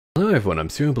Hello everyone, I'm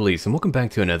SurrealBeliefs and welcome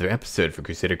back to another episode for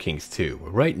Crusader Kings 2.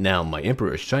 Right now, my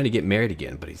emperor is trying to get married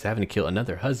again, but he's having to kill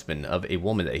another husband of a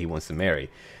woman that he wants to marry.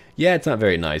 Yeah, it's not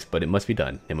very nice, but it must be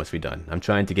done. It must be done. I'm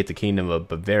trying to get the kingdom of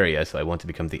Bavaria, so I want to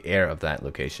become the heir of that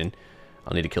location.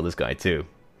 I'll need to kill this guy too.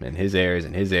 And his heirs,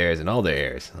 and his heirs, and all their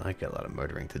heirs. I got a lot of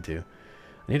murdering to do.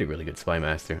 I need a really good spy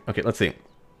master. Okay, let's see.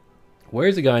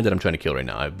 Where's the guy that I'm trying to kill right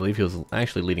now? I believe he was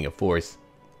actually leading a force.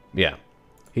 Yeah.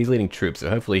 He's leading troops, so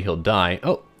hopefully he'll die.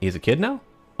 Oh, he has a kid now?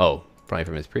 Oh, probably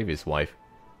from his previous wife,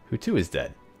 who too is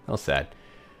dead. How sad.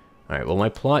 Alright, well my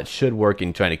plot should work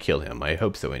in trying to kill him. I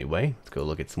hope so anyway. Let's go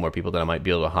look at some more people that I might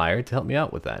be able to hire to help me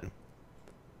out with that.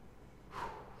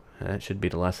 That should be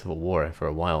the last of a war for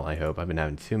a while, I hope. I've been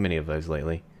having too many of those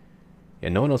lately. Yeah,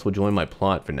 no one else will join my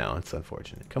plot for now. It's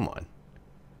unfortunate. Come on.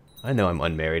 I know I'm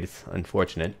unmarried. It's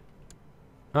unfortunate.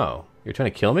 Oh, you're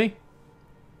trying to kill me?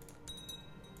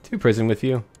 To prison with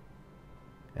you.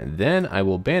 And then I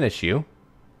will banish you.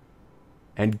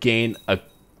 And gain a...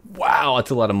 Wow,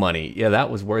 that's a lot of money. Yeah, that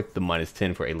was worth the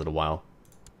 -10 for a little while.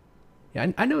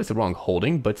 Yeah, I know it's the wrong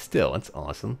holding, but still, that's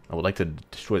awesome. I would like to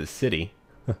destroy the city.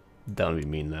 That would be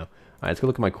mean, though. Alright, let's go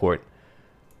look at my court.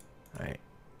 Alright.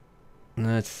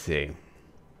 Let's see. I'm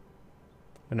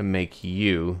gonna make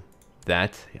you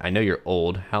that. I know you're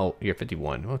old. How? You're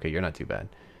 51. Okay, you're not too bad.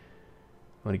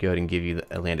 I'm gonna go ahead and give you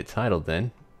a landed title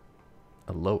then.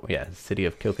 Yeah, city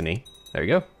of Kilkenny. There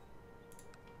you go.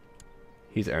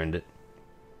 He's earned it.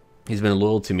 He's been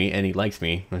loyal to me and he likes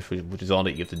me, which is all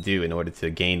that you have to do in order to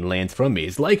gain lands from me,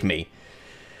 is like me.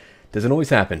 Doesn't always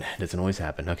happen. Doesn't always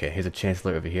happen. Okay, here's a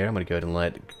chancellor over here. I'm going to go ahead and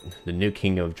let the new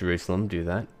king of Jerusalem do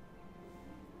that.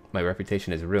 My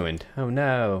reputation is ruined. Oh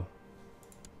no.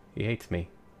 He hates me.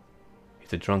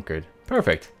 He's a drunkard.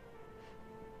 Perfect.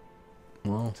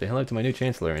 Well, say hello to my new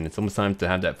chancellor, and it's almost time to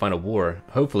have that final war,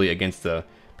 hopefully against the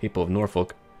people of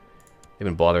Norfolk. They've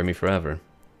been bothering me forever.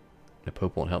 The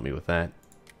Pope won't help me with that.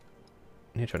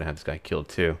 I need to try to have this guy killed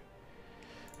too.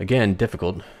 Again,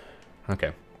 difficult.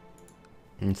 Okay.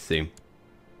 Let's see.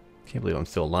 Can't believe I'm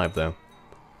still alive though.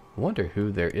 I wonder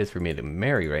who there is for me to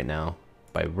marry right now.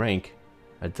 By rank,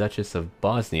 a Duchess of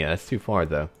Bosnia. That's too far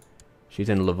though. She's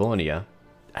in Livonia.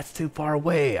 That's too far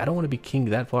away. I don't want to be king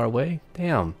that far away.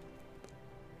 Damn.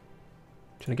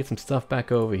 Trying to get some stuff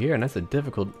back over here, and that's a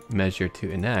difficult measure to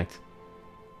enact.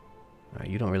 Alright,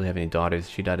 you don't really have any daughters.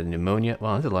 She died of pneumonia.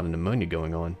 Wow, there's a lot of pneumonia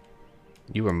going on.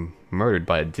 You were murdered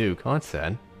by a duke. Oh, that's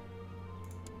sad.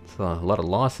 It's a lot of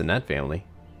loss in that family.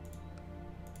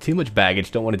 Too much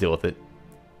baggage. Don't want to deal with it.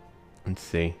 Let's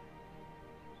see.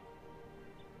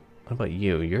 What about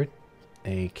you? You're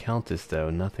a countess, though.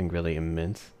 Nothing really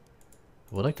immense.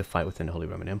 I would like to fight within the Holy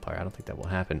Roman Empire. I don't think that will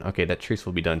happen. Okay, that truce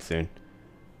will be done soon.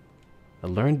 A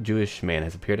learned Jewish man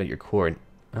has appeared at your court.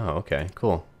 Oh, okay.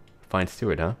 Cool. Fine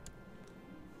steward, huh?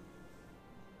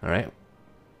 Alright. I'm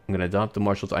going to adopt the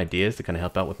marshal's ideas to kind of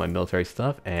help out with my military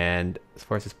stuff. And as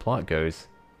far as his plot goes,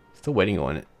 still waiting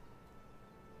on it.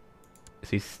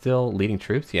 Is he still leading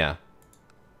troops? Yeah.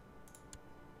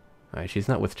 Alright, she's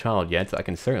not with child yet, so I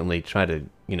can certainly try to,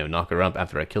 you know, knock her up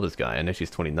after I kill this guy. I know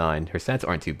she's 29. Her stats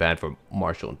aren't too bad for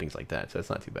marshal and things like that, so it's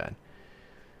not too bad.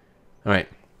 Alright.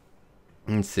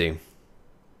 Let's see.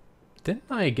 Didn't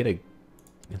I get a...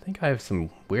 I think I have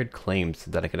some weird claims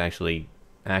that I could actually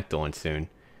act on soon.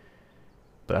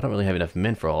 But I don't really have enough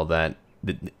men for all that.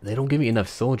 They don't give me enough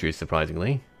soldiers,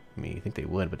 surprisingly. I mean, you think they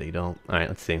would, but they don't. Alright,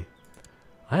 let's see.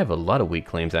 I have a lot of weak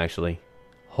claims, actually.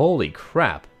 Holy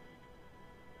crap.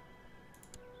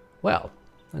 Well,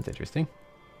 that's interesting.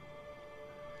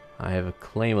 I have a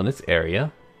claim on this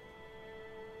area.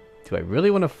 Do I really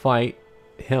want to fight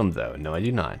him, though? No, I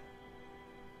do not.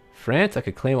 France, I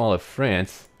could claim all of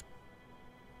France.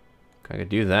 I could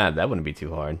do that. That wouldn't be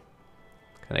too hard.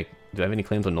 Can I? Do I have any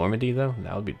claims on Normandy, though?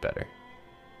 That would be better.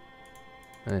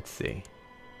 Let's see.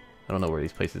 I don't know where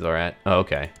these places are at. Oh,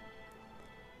 okay.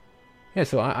 Yeah,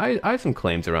 so I have some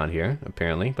claims around here,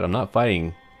 apparently. But I'm not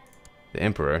fighting the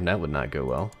Emperor. That would not go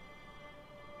well.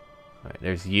 Alright,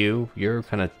 there's you. You're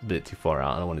kind of a bit too far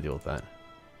out. I don't want to deal with that.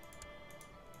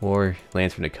 Or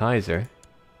lands from the Kaiser.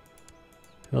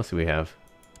 Who else do we have?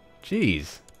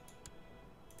 Jeez.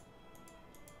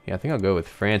 Yeah, I think I'll go with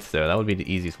France, though. That would be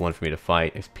the easiest one for me to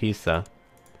fight. There's Pisa.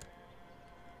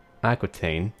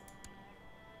 Aquitaine.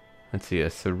 Let's see, a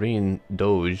Serene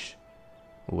Doge.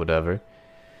 Or whatever.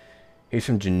 He's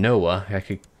from Genoa. I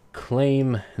could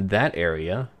claim that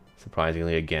area,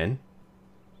 surprisingly, again.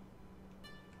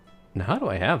 Now, how do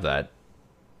I have that?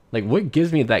 Like, what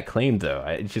gives me that claim, though?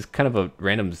 It's just kind of a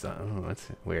random... Oh, that's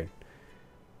weird.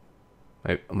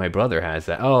 My brother has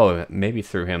that. Oh, maybe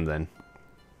through him then.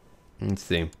 Let's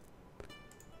see.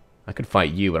 I could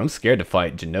fight you, but I'm scared to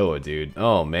fight Genoa, dude.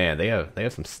 Oh man, they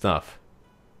have some stuff.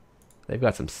 They've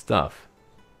got some stuff.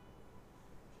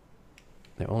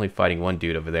 They're only fighting one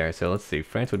dude over there, so let's see.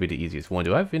 France would be the easiest one.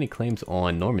 Do I have any claims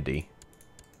on Normandy?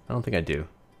 I don't think I do.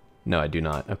 No, I do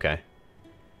not. Okay.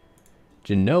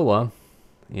 Genoa.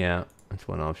 Yeah, that's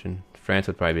one option. France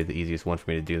would probably be the easiest one for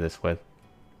me to do this with.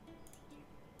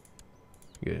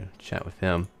 Good chat with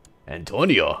him.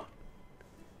 Antonio!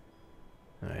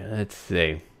 Alright, let's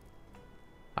see.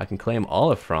 I can claim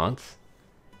all of France.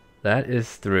 That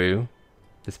is through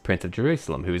this Prince of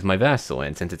Jerusalem, who is my vassal,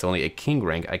 and since it's only a king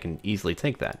rank, I can easily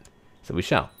take that. So we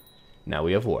shall. Now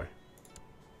we have war.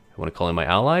 I want to call in my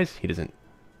allies. He doesn't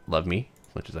love me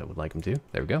as much as I would like him to.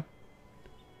 There we go.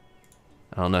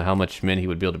 I don't know how much men he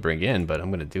would be able to bring in, but I'm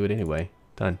going to do it anyway.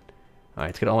 Done. Alright,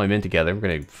 let's get all my men together. We're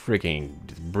going to freaking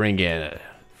just bring in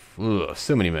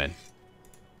so many men.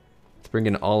 Let's bring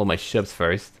in all of my ships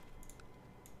first.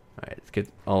 Alright, let's get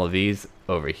all of these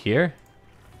over here.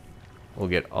 We'll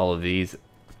get all of these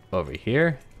over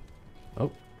here.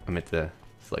 Oh, I meant to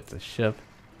select the ship.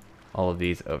 All of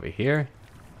these over here.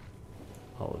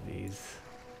 All of these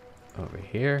over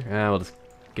here. We'll just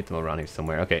get them around here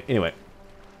somewhere. Okay, anyway.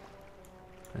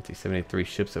 Let's see, 73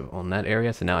 ships on that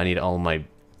area. So now I need all my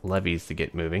levies to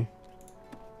get moving.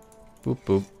 Boop,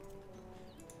 boop.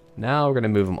 Now we're going to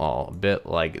move them all a bit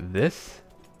like this.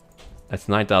 That's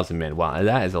 9,000 men. Wow,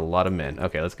 that is a lot of men.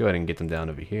 Okay, let's go ahead and get them down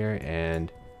over here.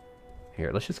 And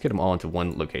here, let's just get them all into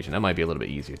one location. That might be a little bit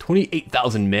easier.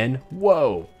 28,000 men?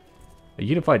 Whoa! A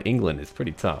unified England is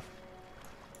pretty tough.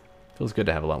 Feels good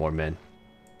to have a lot more men.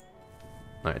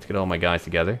 Alright, let's get all my guys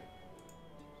together.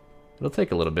 It'll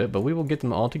take a little bit, but we will get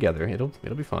them all together. It'll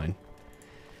be fine.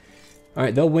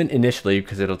 Alright, they'll win initially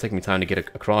because it'll take me time to get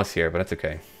across here, but that's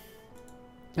okay.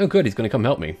 Oh good, he's going to come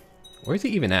help me. Where is he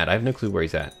even at? I have no clue where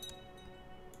he's at.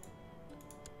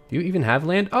 Do you even have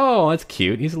land? Oh, that's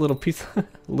cute. He's a little piece, a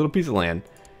little piece of land.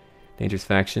 Dangerous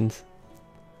factions.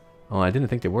 Oh, I didn't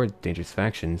think there were dangerous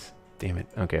factions. Damn it.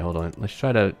 Okay, hold on. Let's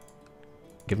try to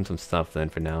give him some stuff then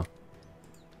for now.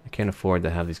 I can't afford to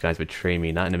have these guys betray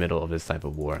me. Not in the middle of this type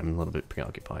of war. I'm a little bit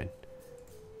preoccupied.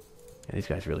 Yeah, these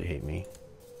guys really hate me.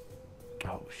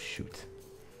 Oh, shoot.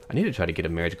 I need to try to get a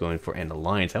marriage going for an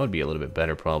alliance. That would be a little bit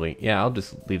better, probably. Yeah, I'll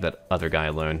just leave that other guy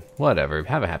alone. Whatever.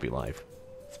 Have a happy life.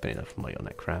 Spend enough money on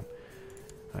that crap.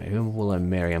 Alright, whom will I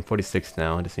marry? I'm 46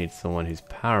 now. I just need someone who's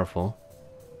powerful.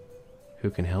 Who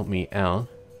can help me out.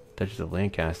 Duchess of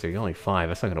Lancaster. You're only 5.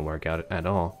 That's not going to work out at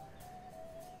all.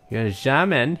 You're a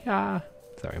shaman. Yeah.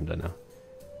 Sorry, I'm done now.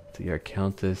 So you're a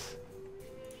countess.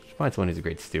 Just find someone who's a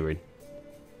great steward.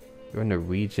 You're a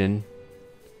Norwegian.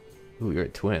 Ooh, you're a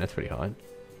twin. That's pretty hot.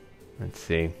 Let's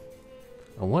see.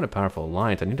 I want a powerful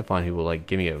alliance. I need to find who will like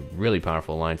give me a really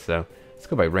powerful alliance. So let's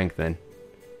go by rank then.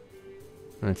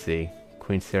 Let's see.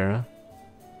 Queen Sarah.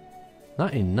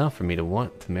 Not enough for me to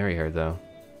want to marry her though.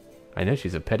 I know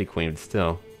she's a petty queen, but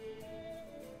still.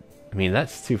 I mean,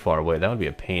 that's too far away. That would be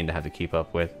a pain to have to keep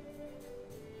up with.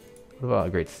 What about a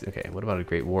great... Okay, what about a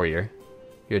great warrior?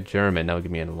 You're German. That would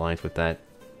give me an alliance with that.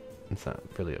 It's not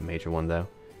really a major one, though.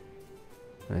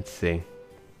 Let's see.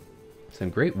 Some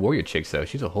great warrior chicks, though.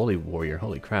 She's a holy warrior.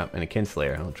 Holy crap. And a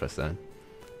kinslayer. I don't trust that.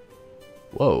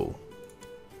 Whoa.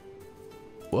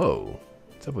 Whoa.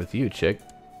 What's up with you, chick?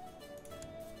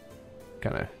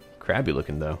 Kind of crabby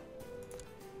looking, though.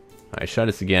 Alright, try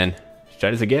this again. Let's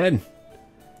try this again!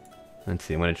 Let's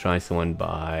see. I'm going to try someone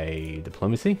by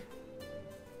diplomacy.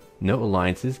 No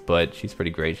alliances, but she's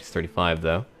pretty great. She's 35,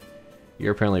 though.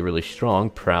 You're apparently really strong,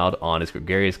 proud, honest,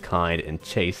 gregarious, kind, and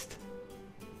chaste.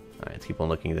 Alright, let's keep on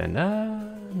looking then.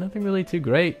 Nothing really too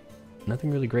great.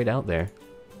 Nothing really great out there.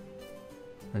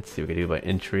 Let's see what we can do by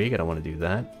intrigue. I don't want to do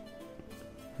that.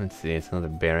 Let's see, it's another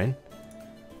baron.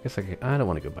 I guess I don't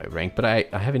want to go by rank, but I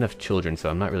have enough children, so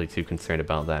I'm not really too concerned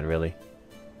about that, really.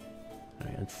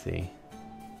 Alright, let's see.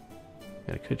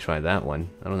 I could try that one.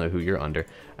 I don't know who you're under.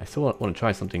 I still want to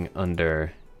try something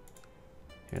under...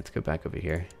 Here, let's go back over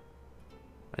here.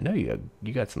 I know you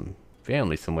got some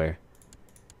family somewhere.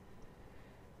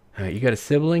 Alright, you got a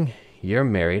sibling. You're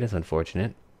married. That's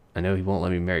unfortunate. I know he won't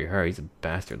let me marry her. He's a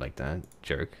bastard like that.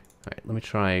 Jerk. Alright, let me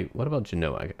try... What about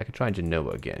Genoa? I could try Genoa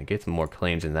again. Get some more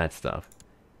claims in that stuff.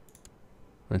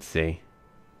 Let's see.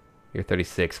 You're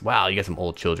 36. Wow, you got some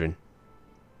old children.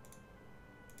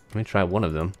 Let me try one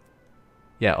of them.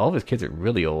 Yeah, all of his kids are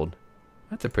really old.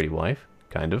 That's a pretty wife.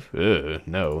 Kind of. Ugh,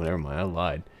 no, never mind. I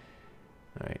lied.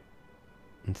 Alright.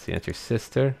 Let's see. That's your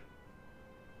sister.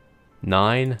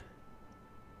 9.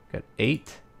 Got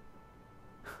 8.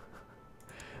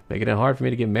 Making it hard for me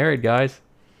to get married, guys.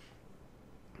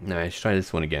 Alright, let's try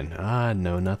this one again.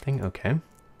 No, nothing. Okay.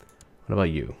 What about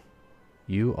you?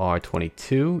 You are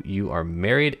 22. You are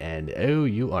married, and oh,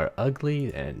 you are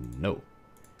ugly, and no.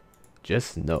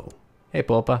 Just no. Hey,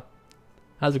 Pulpa.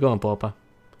 How's it going, Pulpa?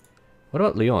 What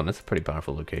about Leon? That's a pretty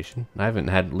powerful location. I haven't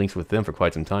had links with them for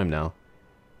quite some time now.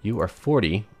 You are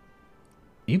 40.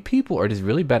 You people are just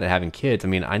really bad at having kids. I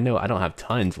mean, I know I don't have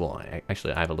tons. Well,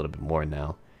 actually, I have a little bit more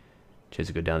now.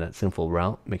 Just go down that sinful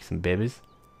route, make some babies.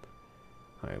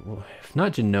 Alright, well, if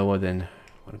not Genoa, then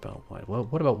what about what? Well,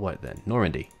 what about what then?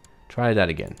 Normandy. Try that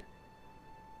again.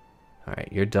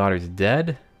 Alright, your daughter's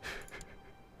dead.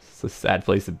 It's a sad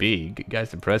place to be. You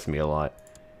guys depress me a lot.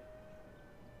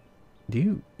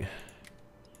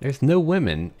 There's no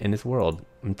women in this world.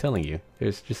 I'm telling you.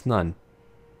 There's just none.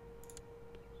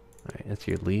 Alright, that's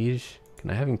your liege. Can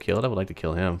I have him killed? I would like to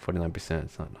kill him. 49%.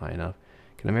 It's not high enough.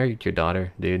 Can I marry your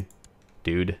daughter, dude?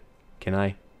 Dude. Can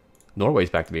I? Norway's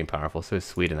back to being powerful. So is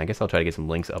Sweden. I guess I'll try to get some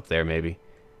links up there, maybe.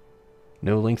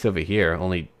 No links over here.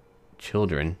 Only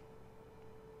children.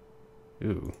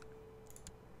 Ooh.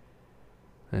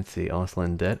 Let's see.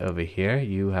 Oslandet over here.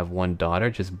 You have one daughter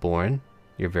just born.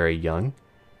 You're very young.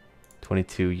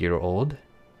 22-year-old.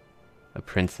 A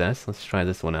princess. Let's try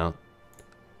this one out.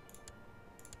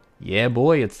 Yeah,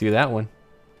 boy. Let's do that one.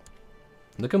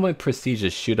 Look at my prestige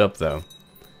just shoot up, though.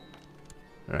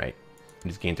 Alright. I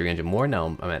just gained 300 more.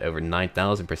 Now I'm at over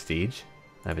 9,000 prestige.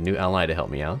 I have a new ally to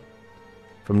help me out.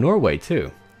 From Norway,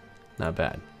 too. Not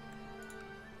bad.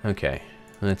 Okay.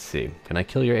 Let's see. Can I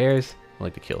kill your heirs? I'd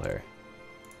like to kill her.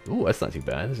 Ooh, that's not too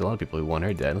bad. There's a lot of people who want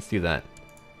her dead. Let's do that.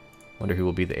 Wonder who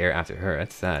will be the heir after her.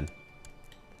 That's sad.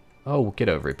 Oh, get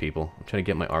over it, people. I'm trying to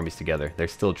get my armies together. They're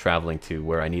still traveling to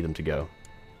where I need them to go.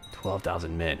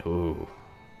 12,000 men. Ooh.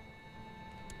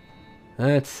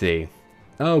 Let's see.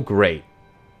 Oh, great.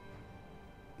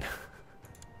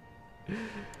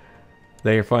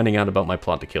 They are finding out about my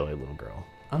plot to kill a little girl.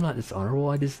 I'm not dishonorable.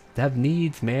 I just have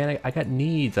needs, man. I got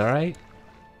needs, alright?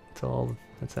 That's all.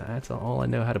 That's all I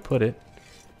know how to put it.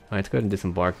 Alright, let's go ahead and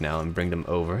disembark now and bring them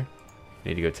over.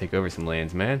 Need to go take over some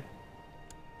lands, man.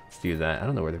 Let's do that. I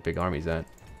don't know where their big army's at.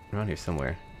 Around here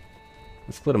somewhere.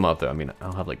 Let's split them up, though. I mean,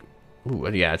 I'll have like... Ooh,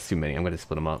 yeah, it's too many. I'm going to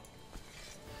split them up.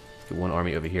 Let's get one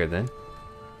army over here, then.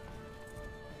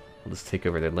 We'll just take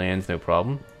over their lands, no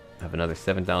problem. Have another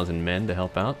 7,000 men to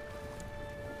help out.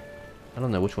 I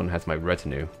don't know which one has my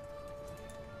retinue.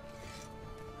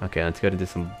 Okay, let's go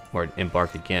to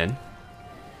embark again.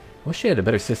 I wish I had a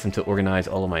better system to organize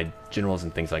all of my generals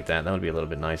and things like that. That would be a little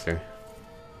bit nicer.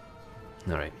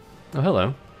 Alright. Oh,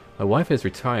 hello. My wife has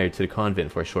retired to the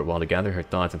convent for a short while to gather her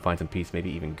thoughts and find some peace, maybe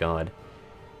even God.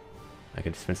 I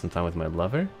could spend some time with my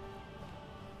lover.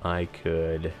 I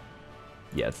could...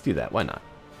 Yeah, let's do that. Why not?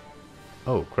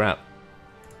 Oh, crap.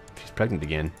 She's pregnant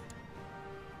again.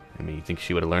 I mean, you think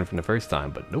she would have learned from the first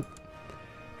time, but nope.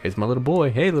 Here's my little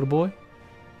boy. Hey, little boy.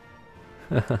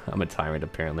 I'm a tyrant,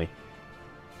 apparently.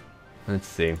 Let's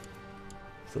see.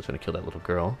 Still trying to kill that little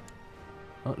girl.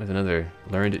 Oh, there's another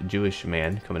learned Jewish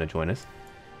man coming to join us.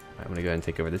 Alright, I'm going to go ahead and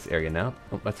take over this area now.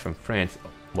 Oh, that's from France.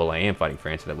 Well, I am fighting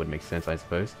France, so that would make sense, I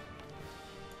suppose.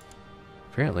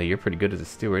 Apparently, you're pretty good as a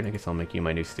steward. I guess I'll make you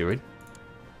my new steward.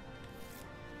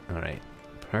 Alright.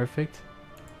 Perfect.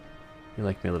 You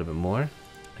like me a little bit more.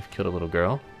 I've killed a little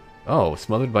girl. Oh,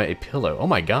 smothered by a pillow. Oh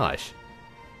my gosh.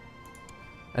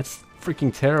 That's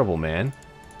freaking terrible, man.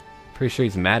 Pretty sure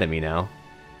he's mad at me now.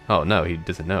 Oh, no, he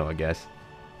doesn't know, I guess.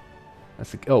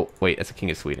 That's the... Oh, wait, that's the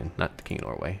King of Sweden, not the King of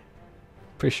Norway.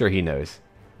 Pretty sure he knows.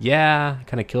 Yeah, I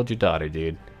kind of killed your daughter,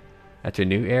 dude. That's your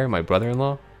new heir, my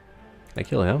brother-in-law? Can I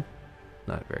kill him?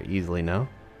 Not very easily, no.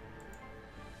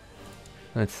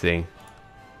 Let's see. I'm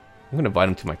going to invite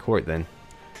him to my court, then.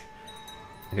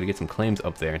 I gotta get some claims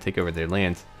up there and take over their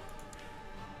lands.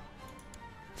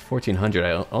 It's 1400.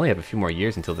 I only have a few more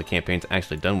years until the campaign's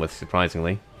actually done with,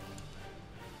 surprisingly.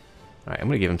 Alright, I'm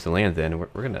gonna give him some land then. We're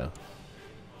gonna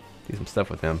do some stuff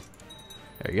with him.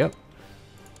 There you go.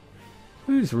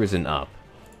 Who's risen up?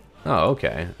 Oh,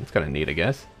 okay. That's kind of neat, I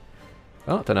guess.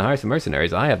 Well, time to hire some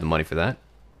mercenaries. I have the money for that.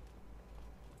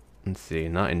 Let's see.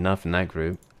 Not enough in that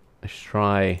group. Let's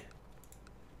try...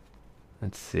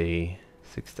 Let's see...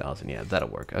 6,000, yeah, that'll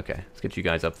work. Okay, let's get you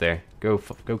guys up there. Go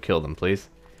kill them, please.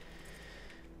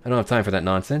 I don't have time for that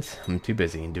nonsense. I'm too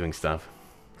busy doing stuff.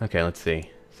 Okay, let's see.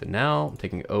 So now I'm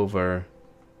taking over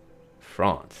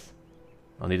France.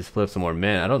 I'll need to split up some more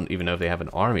men. I don't even know if they have an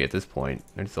army at this point.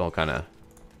 They're just all kind of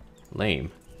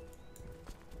lame.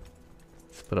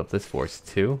 Split up this force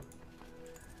too.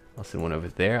 I'll send one over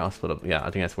there. I'll split up. Yeah,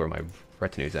 I think that's where my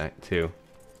retinue's at too.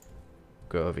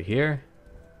 Go over here.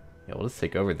 Yeah, we'll just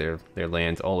take over their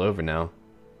lands all over now.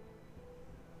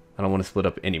 I don't want to split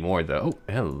up anymore, though. Oh,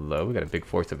 hello. We got a big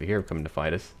force over here coming to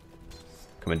fight us.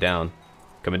 Coming down.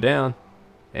 Coming down.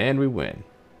 And we win.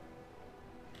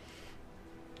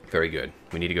 Very good.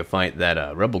 We need to go fight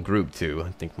that rebel group too.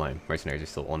 I think my mercenaries are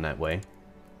still on that way.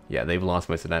 Yeah, they've lost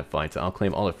most of that fight, so I'll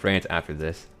claim all of France after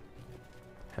this.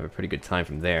 Have a pretty good time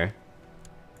from there.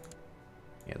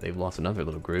 Yeah, they've lost another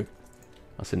little group.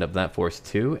 I'll send up that force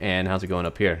too. And how's it going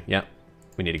up here? Yep.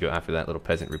 We need to go after that little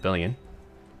peasant rebellion.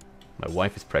 My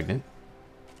wife is pregnant.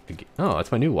 Oh,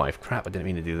 that's my new wife. Crap, I didn't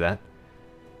mean to do that.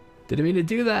 Didn't mean to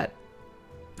do that.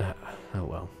 Oh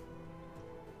well.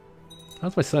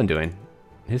 How's my son doing?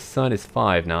 His son is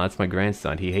 5 now. That's my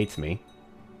grandson. He hates me.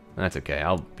 That's okay.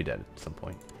 I'll be dead at some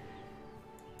point.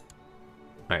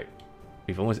 Alright.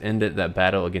 We've almost ended that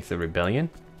battle against the rebellion.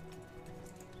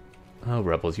 Oh,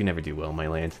 rebels. You never do well, my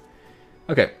lands.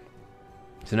 Okay.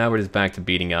 So now we're just back to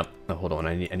beating up. Oh, hold on.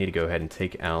 I need to go ahead and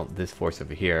take out this force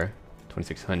over here.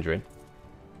 2,600.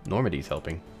 Normandy's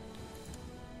helping.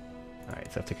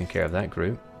 Alright, so I've taken care of that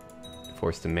group.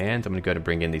 Force demands. I'm going to go to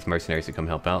bring in these mercenaries to come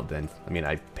help out then. I mean,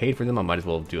 I paid for them. I might as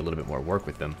well do a little bit more work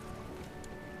with them.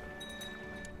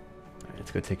 Alright, let's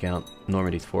go take out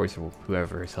Normandy's force or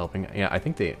whoever is helping. Yeah, I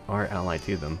think they are allied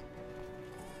to them.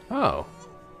 Oh.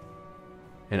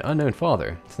 An unknown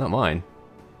father. It's not mine.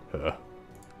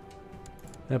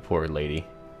 That poor lady.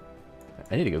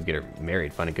 I need to go get her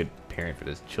married, find a good parent for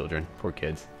those children. Poor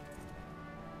kids.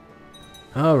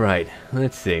 Alright,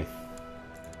 let's see.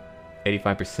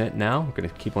 85% now. We're going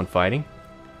to keep on fighting.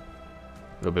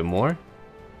 A little bit more.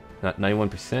 Not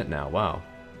 91% now. Wow.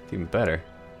 It's even better.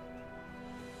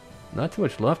 Not too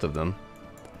much left of them.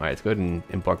 Alright, let's go ahead and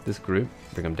embark this group.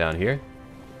 Bring them down here.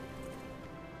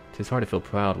 It's hard to feel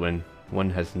proud when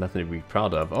one has nothing to be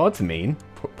proud of. Oh, it's mean.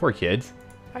 Poor kids.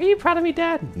 Are you proud of me,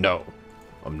 Dad? No,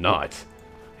 I'm not.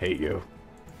 Hate you.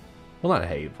 Well, not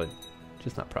hate, but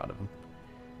just not proud of him.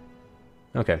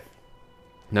 Okay.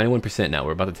 91% now.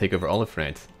 We're about to take over all of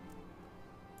France.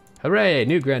 Hooray!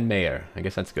 New Grand Mayor. I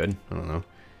guess that's good. I don't know.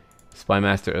 Spy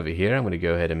Master over here. I'm going to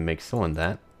go ahead and make someone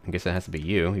that. I guess that has to be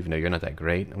you, even though you're not that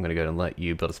great. I'm going to go ahead and let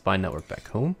you build a spy network back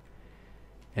home.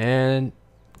 And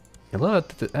I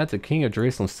love that the King of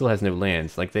Jerusalem still has no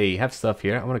lands. Like, they have stuff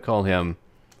here. I'm going to call him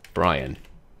Brian.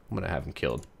 I'm going to have him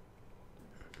killed.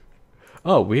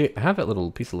 Oh, we have that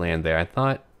little piece of land there. I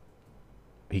thought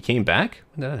he came back?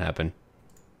 When did that happen?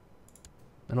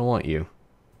 I don't want you.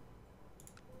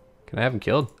 Can I have him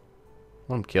killed?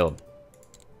 I want him killed.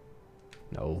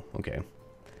 No, okay.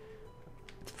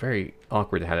 It's very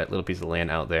awkward to have that little piece of land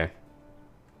out there.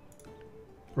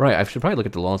 Right, I should probably look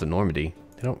at the laws of Normandy.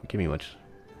 They don't give me much.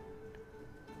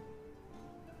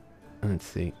 Let's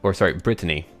see. Or, sorry,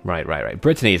 Brittany. Right.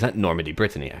 Brittany is not Normandy.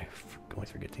 Brittany. I always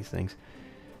forget these things.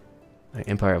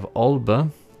 Empire of Alba.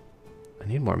 I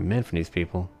need more men from these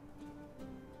people.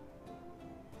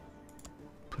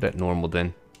 Put at normal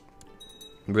then.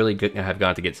 Really good. I have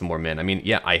got to get some more men. I mean,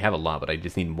 yeah, I have a lot, but I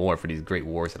just need more for these great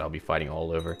wars that I'll be fighting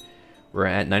all over. We're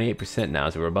at 98% now,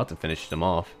 so we're about to finish them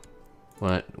off.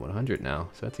 What? 100 now,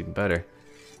 so that's even better.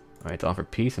 Alright, to offer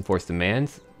peace and force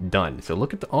demands. Done. So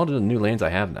look at all the new lands I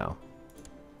have now.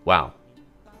 Wow.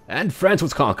 And France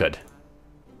was conquered.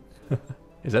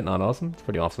 Is that not awesome? It's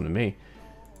pretty awesome to me.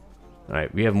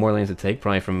 Alright, we have more lands to take,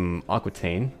 probably from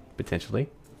Aquitaine, potentially.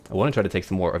 I want to try to take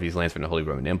some more of these lands from the Holy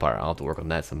Roman Empire. I'll have to work on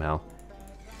that somehow.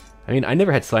 I mean, I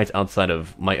never had sites outside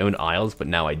of my own isles, but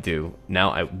now I do.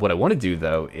 Now, what I want to do,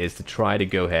 though, is to try to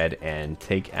go ahead and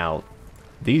take out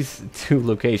these two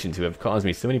locations who have caused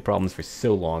me so many problems for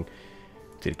so long.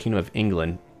 To the Kingdom of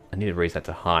England. I need to raise that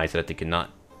to high so that they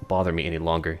cannot bother me any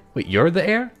longer. Wait, you're the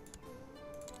heir?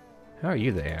 How are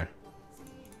you the heir?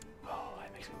 Oh,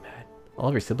 that makes me mad. All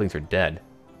of your siblings are dead.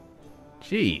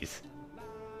 Jeez.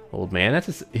 Old man,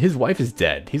 that's his wife is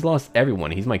dead. He's lost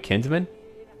everyone. He's my kinsman.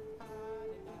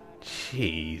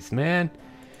 Jeez, man.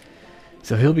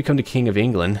 So he'll become the King of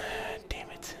England. Damn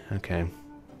it. Okay.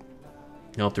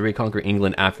 I'll have to reconquer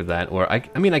England after that. Or, I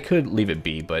mean, I could leave it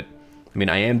be, but I mean,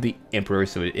 I am the emperor,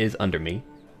 so it is under me.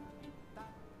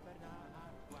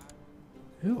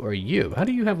 Who are you? How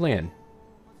do you have land?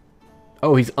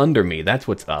 Oh, he's under me. That's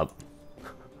what's up.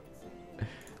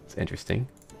 It's interesting.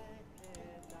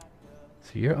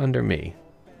 So you're under me.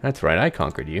 That's right, I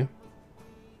conquered you.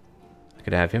 I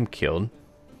could have him killed.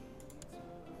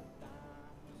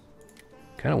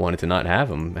 Kind of wanted to not have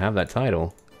him have that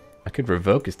title. I could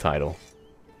revoke his title.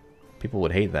 People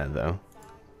would hate that, though.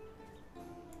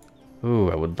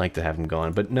 Ooh, I would like to have him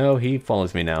gone. But no, he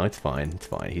follows me now. It's fine. It's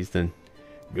fine. He's the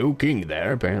new king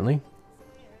there, apparently.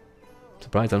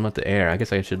 Surprised I'm not the heir. I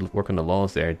guess I should work on the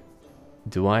laws there.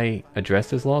 Do I address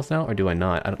those laws now, or do I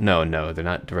not? I don't, no, they're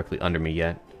not directly under me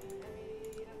yet.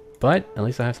 But at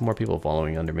least I have some more people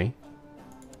following under me.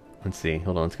 Let's see.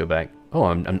 Hold on, let's go back. Oh,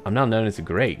 I'm now known as a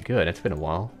great. Good. It's been a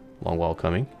while. Long while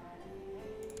coming.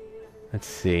 Let's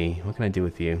see. What can I do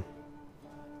with you?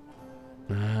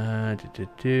 Not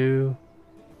too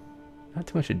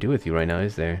much to do with you right now,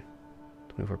 is there?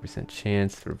 24%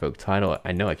 chance to revoke title.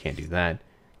 I know I can't do that.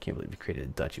 Can't believe you created a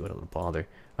duchy. What a bother.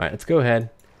 Alright, let's go ahead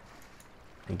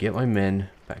and get my men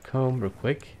back home real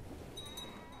quick.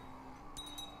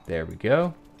 There we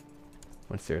go.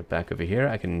 Once they're back over here,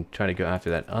 I can try to go after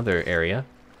that other area.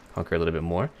 Conquer a little bit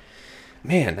more.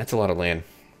 Man, that's a lot of land.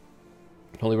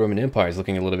 Holy Roman Empire is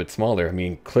looking a little bit smaller. I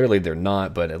mean, clearly they're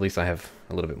not, but at least I have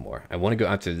a little bit more. I want to go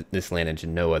after this land in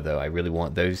Genoa, though. I really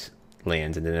want those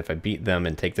lands, and then if I beat them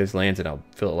and take those lands, then I'll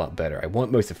feel a lot better. I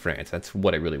want most of France. That's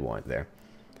what I really want there.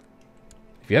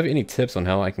 If you have any tips on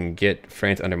how I can get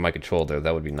France under my control, though,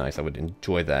 that would be nice. I would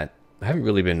enjoy that. I haven't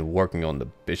really been working on the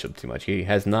bishop too much. He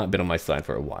has not been on my side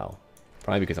for a while.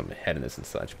 Probably because I'm ahead in this and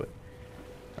such, but...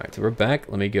 Alright, so we're back.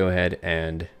 Let me go ahead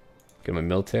and get my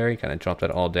military. Kind of drop that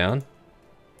all down.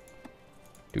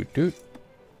 Doot doot.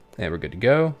 And we're good to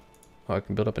go. Oh, I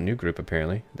can build up a new group,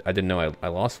 apparently. I didn't know I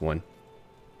lost one.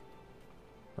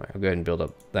 Alright, I'll go ahead and build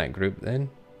up that group then.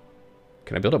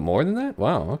 Can I build up more than that?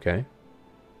 Wow, okay.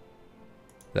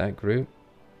 That group.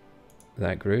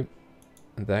 That group.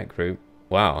 That group.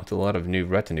 Wow, it's a lot of new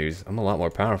retinues. I'm a lot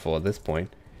more powerful at this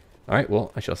point. Alright,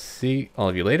 well, I shall see all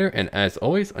of you later, and as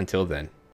always, until then.